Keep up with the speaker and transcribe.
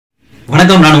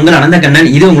வணக்கம், நான் உங்கள் அனந்த கண்ணன்.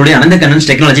 இது உங்களுடைய அனந்த கண்ணன்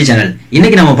டெக்னாலஜி சேனல்.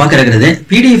 இன்னைக்கு நாம பார்க்க இருக்கிறது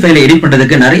பிடிஎஃப் ஃபைலை எடிட்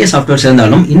பண்றதுக்கு நிறைய சாஃப்ட்வேர்ஸ்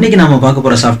இருந்தாலும் இன்னைக்கு நாம பார்க்க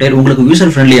போற சாஃப்ட்வேர் உங்களுக்கு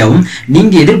யூசர் ஃப்ரெண்ட்லியாவும்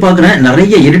நீங்க எதிர்பார்க்கிற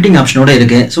நிறைய எடிட்டிங் ஆப்ஷனோட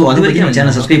இருக்கு. சோ அது வரைக்கும் நம்ம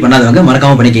சேனல் சப்ஸ்கிரைப் பண்ணாதவங்க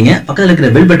மறக்காம பண்ணிக்கங்க. பக்கத்துல இருக்கிற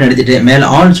பெல் பட்டன் அழுத்திட்டு மேல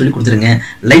ஆல் சொல்லி கொடுத்துருங்க.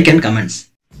 Like and comments.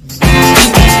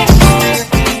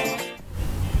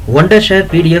 ஒண்டர்ஷேர்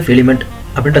PDF element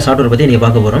அப்படின்ற சாஃப்ட்வேர் பற்றி நீங்கள்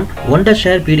பார்க்க போகிறோம்.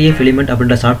 ஒண்டர்ஷேர் பிடிஎஃப் எலிமெண்ட்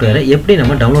அப்படின்ற சாஃப்ட்வேரை எப்படி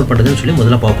நம்ம டவுன்லோட் பண்ணுறதுன்னு சொல்லி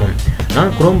முதல்ல பார்ப்போம்.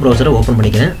 நான் குரோம் ப்ரௌசரை ஓப்பன்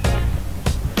பண்ணிக்கிறேன்.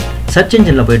 சர்ச்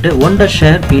இன்ஜினில் போயிட்டு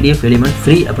ஒண்டர்ஷேர் பிடிஎஃப் எலிமெண்ட்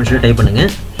ஃப்ரீ அப்படின்னு சொல்லி டைப்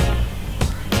பண்ணுங்கள்.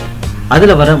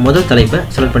 அதில் வர முதல் தலைப்பை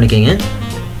செலக்ட் பண்ணிக்கோங்க.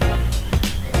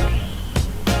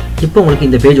 இப்போ உங்களுக்கு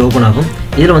இந்த பேஜ் ஓப்பன் ஆகும்.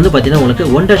 இதில் வந்து பார்த்தீங்கன்னா உங்களுக்கு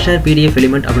ஒண்டர்ஷேர் பிடிஎஃப்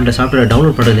எலிமெண்ட் அப்படின்ற சாஃப்ட்வேரை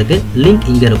டவுன்லோட் பண்ணுறதுக்கு லிங்க்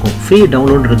இங்கே இருக்கும். ஃப்ரீ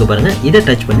டவுன்லோட் இருக்குது பாருங்கள். இதை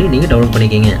டச் பண்ணி நீங்கள் டவுன்லோட்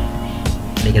பண்ணிக்கோங்க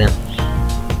நினைக்கிறேன்.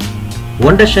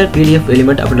 ஒண்டர்ஷேர் பிடிஎஃப்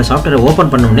எலிமெண்ட் அப்படின்ற சாஃப்ட்வேரை ஓப்பன்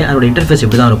பண்ணோடனே அதோட இன்டர்ஃபேஸ்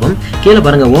இப்படி தான் இருக்கும். கீழே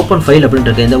பாருங்கள் ஓப்பன் ஃபைல் அப்படின்ட்டு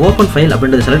இருக்கு. இந்த ஓப்பன் ஃபைல்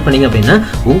அப்படின்றத செலக்ட் பண்ணிங்க அப்படின்னா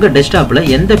உங்கள் டெஸ்க்டாப்பில்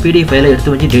எந்த பிடிஎஃப் ஃபைலை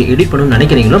எடுத்து வச்சு எடிட் பண்ணணும்னு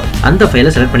நினைக்கிறீங்களோ அந்த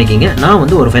ஃபைலை செலக்ட் பண்ணிக்கிங்க. நான்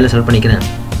வந்து ஒரு ஃபைலை செலக்ட் பண்ணிக்கிறேன்.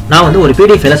 நான் வந்து ஒரு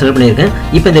பிடிஎஃப் ஃபைலை செலக்ட் பண்ணியிருக்கேன்.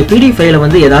 இப்போ இந்த பிடிஎஃப் ஃபைலை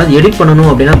வந்து ஏதாவது எடிட் பண்ணணும்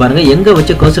அப்படின்னா பாருங்கள், எங்கே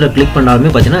வச்சு கர்சரை கிளிக் பண்ணாலுமே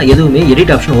பார்த்தீங்கன்னா எதுவுமே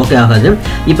எடிட் ஆப்ஷன் ஓகே ஆகாது.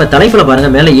 இப்போ தலைப்பில்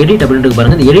பாருங்கள் மேலே எடிட் அப்படின்ட்டு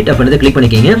பாருங்கள். இந்த எடிட் அப்படின்றத கிளிக்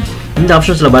பண்ணிக்கிங்க. இந்த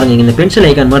ஆப்ஷன்ஸில் பாருங்கள் இந்த பென்சில்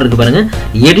ஐக்கான் மாதிரி இருக்குது பாருங்கள்,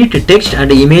 edit text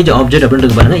and image object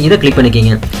அப்படின்ட்டு பாருங்கள். இதை கிளிக்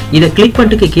பண்ணிக்கிங்க. இதை கிளிக்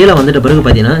பண்ணிட்டு கீழே வந்துட்ட பிறகு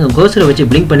பார்த்தீங்கன்னா கர்சரை வச்சு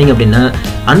பிளிங்க் பண்ணிங்க அப்படின்னா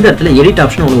அந்த இடத்துல எடிட்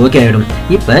ஆப்ஷன் உங்களுக்கு ஓகே ஆகிடும்.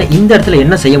 இப்போ இந்த இடத்துல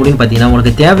என்ன செய்ய முடியும்னு பார்த்தீங்கன்னா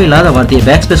உங்களுக்கு தேவையில்லாத வார்த்தையை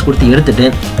பேக் ஸ்பேஸ் கொடுத்து எடுத்துட்டு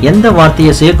எந்த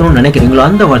வார்த்தையை சேர்க்கணும்னு நினைக்கிறீங்களோ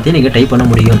அந்த வார்த்தையை நீங்கள் டைப் பண்ண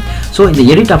முடியும். ஸோ இந்த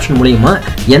எடிட் ஆப்ஷன் மூலியமா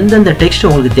எந்தெந்த டெக்ஸ்ட்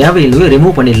உங்களுக்கு தேவையில்லையோ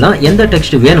ரிமூவ் பண்ணிடலாம், எந்த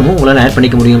டெக்ஸ்ட் வேணுமோ உங்களால் ஆட்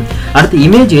பண்ணிக்க முடியும். அடுத்து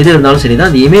இமேஜ் எது இருந்தாலும் சரி தான்,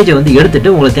 அந்த இமேஜை வந்து எடுத்துட்டு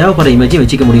உங்களுக்கு தேவைப்படுற இமேஜை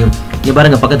வச்சுக்க முடியும். இங்கே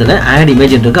பாருங்க பக்கத்தில் ஆட்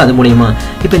இமேஜ் இருக்கு, அது மூலியமா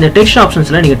இப்போ இந்த டெக்ஸ்ட்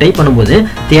ஆப்ஷன்ஸ்ல நீங்கள் டைப் பண்ணும்போது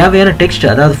தேவையான டெக்ஸ்ட்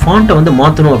அதாவது ஃபாண்ட்டை வந்து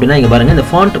மாற்றணும் அப்படின்னா இங்கே பாருங்க இந்த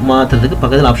ஃபாண்ட் மாற்றுறதுக்கு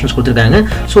பக்கத்தில் ஆப்ஷன்ஸ் கொடுத்துருக்காங்க.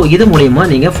 ஸோ இது மூலியமா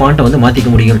நீங்கள் ஃபாண்ட்டை வந்து மாற்றிக்க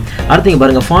முடியும். அடுத்து இங்கே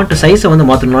பாருங்க ஃபாண்ட் சைஸை வந்து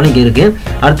மாற்றணும்னாலும் இங்கே இருக்கு.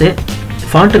 அடுத்து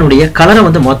ஃபாண்ட்டினுடைய கலரை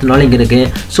வந்து மாற்றினாலும் இங்கே இருக்குது.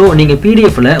 ஸோ நீங்கள்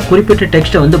பிடிஎஃப்ல குறிப்பிட்ட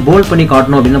டெக்ஸ்ட்டை வந்து போல்ட் பண்ணி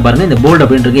காட்டணும் அப்படின்னு பாருங்கள், இந்த போல்ட்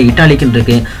அப்படின்னு இருக்குது, இட்டாலிக்குன்னு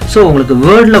இருக்குது. ஸோ உங்களுக்கு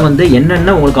வேர்டில் வந்து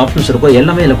என்னென்ன உங்களுக்கு ஆப்ஷன்ஸ் இருக்கோ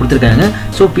எல்லாமே இதில் கொடுத்துருக்காங்க.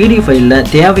 ஸோ பிடிஎஃப் ஃபைலில்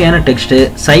தேவையான டெக்ஸ்ட்டு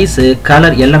சைஸு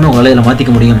கலர் எல்லாமே உங்களால் இதில்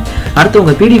மாற்றிக்க முடியும். அடுத்து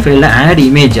உங்கள் பிடிஎஃப் ஃபைலில் ஆட்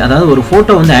இமேஜ் அதாவது ஒரு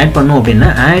ஃபோட்டோ வந்து ஆட் பண்ணணும்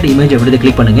அப்படின்னா ஆட் இமேஜ் அப்படி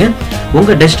கிளிக் பண்ணுங்கள்.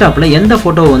 உங்கள் டெஸ்க்டாப்பில் எந்த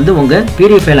ஃபோட்டோ வந்து உங்கள்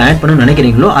பிடிஎஃப் ஃபைலில் ஆட் பண்ணணும்னு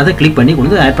நினைக்கிறீங்களோ அதை கிளிக் பண்ணி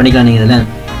கொண்டு ஆட் பண்ணிக்கலாம் நீங்கள் இதில்.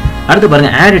 அடுத்து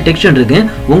பாருங்கள் ஆட் டெக்ஸ்ட் இருக்குது.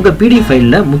 உங்கள் பிடிஎஃப்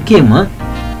ஃபைலில் முக்கியமாக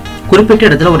குறிப்பிட்ட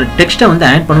இடத்துல ஒரு டெக்ஸ்ட்டை வந்து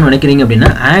ஆட் பண்ணணும்னு நினைக்கிறீங்க அப்படின்னா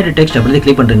ஆட் டெக்ஸ்ட் அப்படின்னு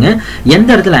கிளிக் பண்ணுறீங்க. எந்த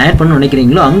இடத்துல ஆட் பண்ணணும்னு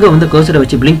நினைக்கிறீங்களோ அங்கே வந்து கர்சரை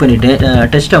வச்சு பிளிங்க் பண்ணிட்டு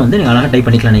டெக்ஸ்ட்டை வந்து நீங்கள் அழகாக டைப்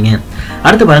பண்ணிக்கலாம் நீங்கள்.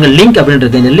 அடுத்து பாருங்கள் லிங்க்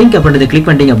அப்படின்றது. இந்த லிங்க் அப்படின்றத கிளிக்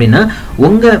பண்ணிட்டீங்க அப்படின்னா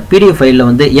உங்கள் பிடிஎஃப் ஃபைலில்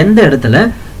வந்து எந்த இடத்துல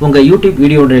உங்கள் யூடியூப்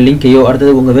வீடியோட லிங்க்கையோ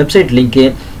அடுத்தது உங்கள் வெப்சைட் லிங்க்கு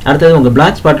அடுத்தது உங்கள்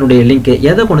பிளாக் ஸ்பாட்டினுடைய லிங்க்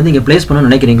எதை கொண்டு வந்து இங்கே ப்ளேஸ் பண்ணணும்னு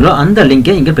நினைக்கிறீங்களோ அந்த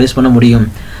லிங்கை இங்கே ப்ளேஸ் பண்ண முடியும்.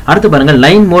 அடுத்து பாருங்கள்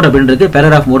லைன் மோட் அப்படின்றது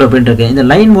பேராகிராஃப் மோட் அப்படின்றது. இந்த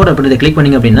லைன் மோட் அப்படின்றத கிளிக்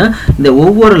பண்ணிங்க அப்படின்னா இந்த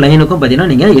ஒவ்வொரு லைனுக்கும்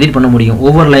பார்த்தீங்கன்னா நீங்கள் எடிட் பண்ண முடியும்.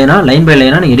 ஒவ்வொரு லைனாக லைன் பை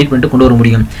லைனாக நீங்கள் எடிட் பண்ணிட்டு கொண்டு வர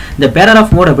முடியும். இந்த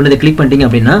பேராகிராஃப் மோட் அப்படின்றத கிளிக் பண்ணிட்டீங்க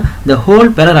அப்படின்னா இந்த ஹோல்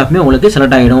பேராகிராஃப்மே உங்களுக்கு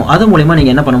செலக்ட் ஆகிடும். அது மூலிமா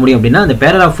நீங்கள் என்ன பண்ண முடியும் அப்படின்னா அந்த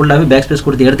பேராகிராஃப் ஃபுல்லாகவே பேக் ஸ்பேஸ்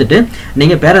கொடுத்து எடுத்துட்டு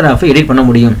நீங்கள் பேராகிராஃபை எடிட் பண்ண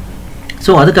முடியும்.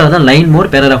 ஸோ அதுக்காக தான் லைன் மோட்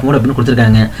பேராகிராஃப் மோட் அப்படின்னு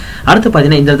கொடுத்துருக்காங்க. அடுத்து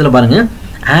பார்த்தீங்கன்னா இந்த இடத்துல பாருங்கள்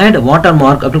ஆட் வாட்டர்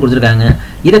மார்க் அப்படின்னு கொடுத்துருக்காங்க.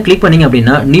 இதை கிளிக் பண்ணிங்க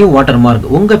அப்படின்னா நியூ வாட்டர் மார்க்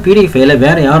உங்கள் பிடிஎஃப் ஃபைலை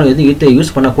வேறு யாரும் எதுவும்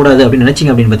யூஸ் பண்ணக்கூடாது அப்படின்னு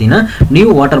நினச்சிங்க அப்படின்னு பார்த்தீங்கன்னா நியூ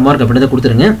வாட்டர் மார்க் அப்படின்றத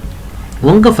கொடுத்துருங்க.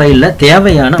 உங்கள் ஃபைலில்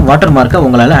தேவையான வாட்டர் மார்க்கை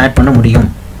உங்களால் ஆட் பண்ண முடியும்.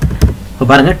 இப்போ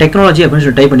பாருங்கள் டெக்னாலஜி அப்படின்னு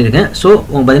சொல்லி டைப் பண்ணியிருக்கேன். ஸோ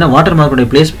உங்களுக்கு பார்த்தீங்கன்னா வாட்டர் மார்க்கோடைய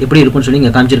பிளேஸ் எப்படி இருக்குன்னு சொல்லி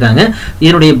இங்கே காமிச்சிருக்காங்க.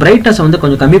 இதனுடைய பிரைட்னஸ் வந்து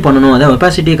கொஞ்சம் கம்மி பண்ணணும், அதாவது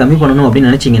ஒப்பாசிட்டியை கம்மி பண்ணணும்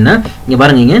அப்படின்னு நினச்சிங்கன்னா இங்கே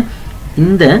பாருங்க இங்கே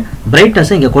இந்த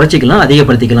பிரைட்னஸை இங்கே குறைச்சிக்கலாம்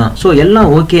அதிகப்படுத்திக்கலாம். ஸோ எல்லாம்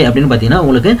ஓகே அப்படின்னு பார்த்தீங்கன்னா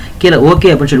உங்களுக்கு கீழே ஓகே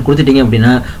அப்படின்னு சொல்லி கொடுத்துட்டீங்க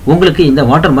அப்படின்னா உங்களுக்கு இந்த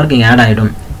வாட்டர் மார்க் இங்கே ஆட்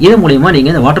ஆகிடும். இது மூலிமா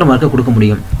நீங்கள் இந்த வாட்டர் மார்க்கை கொடுக்க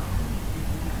முடியும்.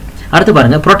 அடுத்து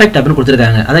பாருங்கள் ப்ரொடெக்ட் அப்படின்னு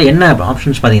கொடுத்துருக்காங்க. அதான் என்ன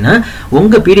ஆப்ஷன்ஸ் பார்த்தீங்கன்னா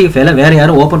உங்கள் பிடிஎஃப் ஃபைலை வேறு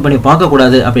யாரும் ஓப்பன் பண்ணி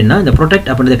பார்க்கக்கூடாது அப்படின்னா இந்த ப்ரொடெக்ட்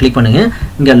அப்படின்றத கிளிக் பண்ணுங்கள்.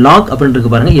 இங்கே லாக் அப்படின்னு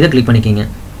இருக்கு பாருங்கள், இதை கிளிக் பண்ணிக்கிங்க.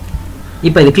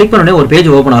 இப்போ இது கிளிக் பண்ணோடனே ஒரு பேஜ்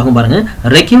ஓப்பன் ஆகும் பாருங்கள்.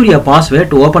 Require your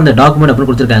password to open the document அப்படின்னு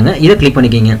கொடுத்துருக்காங்க. இதை கிளிக்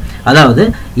பண்ணிக்கிங்க. அதாவது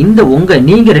இந்த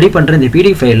நீங்கள் ரெடி பண்ணுற இந்த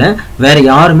பிடிஎஃப் ஃபைலை வேறு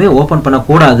யாருமே ஓப்பன்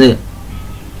பண்ணக்கூடாது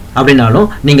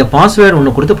அப்படின்னாலும் நீங்கள் பாஸ்வேர்டு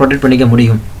ஒன்று கொடுத்து ப்ரொடெக்ட் பண்ணிக்க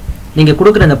முடியும். நீங்கள்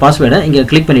கொடுக்குற இந்த பாஸ்வேர்டை இங்கே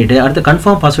கிளிக் பண்ணிவிட்டு அடுத்து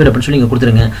கன்ஃபார்ம் பாஸ்வேர்டு அப்படின்னு சொல்லி நீங்கள்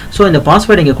கொடுத்துருங்க. ஸோ இந்த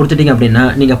பாஸ்வேர்டு இங்கே கொடுத்துட்டீங்க அப்படின்னா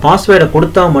நீங்கள் பாஸ்வேர்டை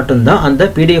கொடுத்தா மட்டும்தான் அந்த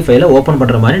பிடிஎஃப் ஃபைலை ஓப்பன்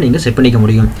பண்ணுற மாதிரி நீங்கள் செட் பண்ணிக்க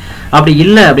முடியும். அப்படி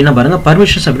இல்லை அப்படின்னா பாருங்கள்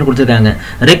பர்மிஷன்ஸ் அப்படின்னு கொடுத்துருக்காங்க.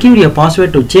 Require your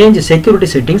password to change security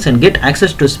settings and get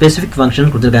access to specific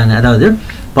function கொடுத்துருக்காங்க. அதாவது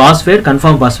பாஸ்வேர்டு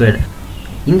கன்ஃபார்ம் பாஸ்வேர்டு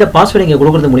இந்த பாஸ்வேர்டு இங்கே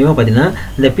கொடுக்குறது மூலிமா பார்த்தீங்கன்னா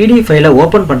இந்த பிடிஎஃப் ஃபைலை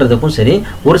ஓப்பன் பண்ணுறதுக்கும் சரி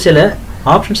ஒரு சில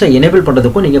ஆப்ஷன்ஸை எனேபிள்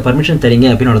பண்ணுறதுக்கும் நீங்கள் பர்மிஷன் தரீங்க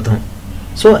அப்படின்னு அர்த்தம்.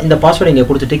 ஸோ இந்த பாஸ்வேர்டு இங்கே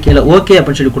கொடுத்துட்டு கீழே ஓகே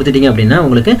அப்படின்னு சொல்லி கொடுத்துட்டீங்க அப்படின்னா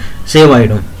உங்களுக்கு சேவ்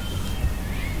ஆகிடும்.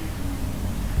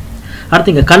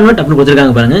 அடுத்து இங்கே கன்வெர்ட் அப்படின்னு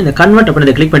கொடுத்துருக்காங்க பாருங்க. இந்த கன்வெர்ட்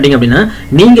அப்படின்னு கிளிக் பண்ணிட்டீங்க அப்படின்னா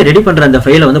நீங்கள் ரெடி பண்ணுற அந்த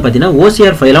ஃபைலை வந்து பார்த்தீங்கன்னா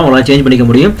OCR ஃபைலாக உங்களால் சேஞ்ச் பண்ணிக்க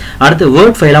முடியும். அடுத்து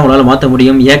வேர்ட் ஃபைலாக உங்களால் மாற்ற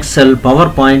முடியும். எக்ஸல்,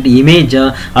 பவர் பாயிண்ட், இமேஜா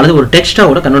அல்லது ஒரு டெக்ஸ்ட்டாக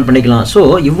கூட கன்வெர்ட் பண்ணிக்கலாம். ஸோ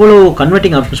இவ்வளோ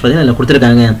கன்வெர்ட்டிங் ஆப்ஷன்ஸ் பார்த்தீங்கன்னா இதில்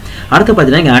கொடுத்துருக்காங்க. அடுத்து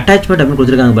பார்த்தீங்கன்னா இங்கே அட்டாச்மெண்ட் அப்படின்னு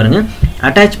கொடுத்துருக்காங்க பாருங்க.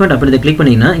 அட்டாச்மெண்ட் அப்படின்னு கிளிக்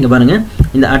பண்ணிங்கன்னா இங்கே பாருங்க,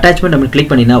 இந்த அட்டாச்மெண்ட் அப்படின்னு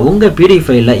கிளிக் பண்ணிங்கன்னா உங்கள் PDF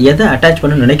ஃபைலில் எதை அட்டாச்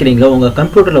பண்ணணும்னு நினைக்கிறீங்களோ உங்கள்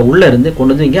கம்ப்யூட்டரில் உள்ளே இருந்து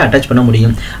கொண்டு வந்து இங்கே அட்டாச் பண்ண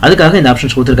முடியும். அதுக்காக இந்த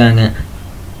ஆப்ஷன்ஸ் கொடுத்துருக்காங்க.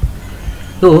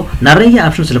 ஸோ நிறைய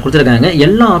ஆப்ஷன்ஸில் கொடுத்துருக்காங்க.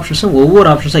 எல்லா ஆப்ஷன்ஸும் ஒவ்வொரு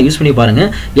ஆப்ஷன்ஸாக யூஸ் பண்ணி பாருங்கள்.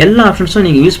 எல்லா ஆப்ஷன்ஸும்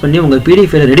நீங்கள் யூஸ் பண்ணி உங்கள் PDF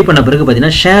ஃபைலை ரெடி பண்ண பிறகு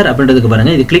பார்த்தீங்கன்னா ஷேர் அப்படின்றதுக்கு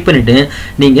பாருங்கள். இது கிளிக் பண்ணிவிட்டு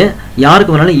நீங்கள்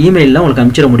யாருக்கு வேணாலும் இமெயிலில் உங்களுக்கு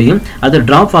அனுப்பிச்சிட முடியும். அது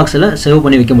ட்ராப் பாக்ஸில் சேவ்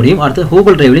பண்ணி வைக்க முடியும். அடுத்து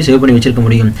கூகுள் டிரைவ்லையும் சேவ் பண்ணி வச்சிருக்க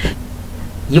முடியும்.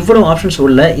 இவ்வளோ ஆப்ஷன்ஸ்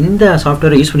உள்ள இந்த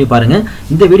சாஃப்ட்வேரை யூஸ் பண்ணி பாருங்கள்.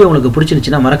 இந்த வீடியோ உங்களுக்கு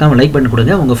பிடிச்சிருந்துச்சுன்னா மறக்காமல் லைக் பண்ணி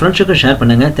கொடுங்க. உங்கள் ஃப்ரெண்ட்ஸுக்கு ஷேர்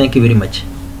பண்ணுங்கள். Thank you very much.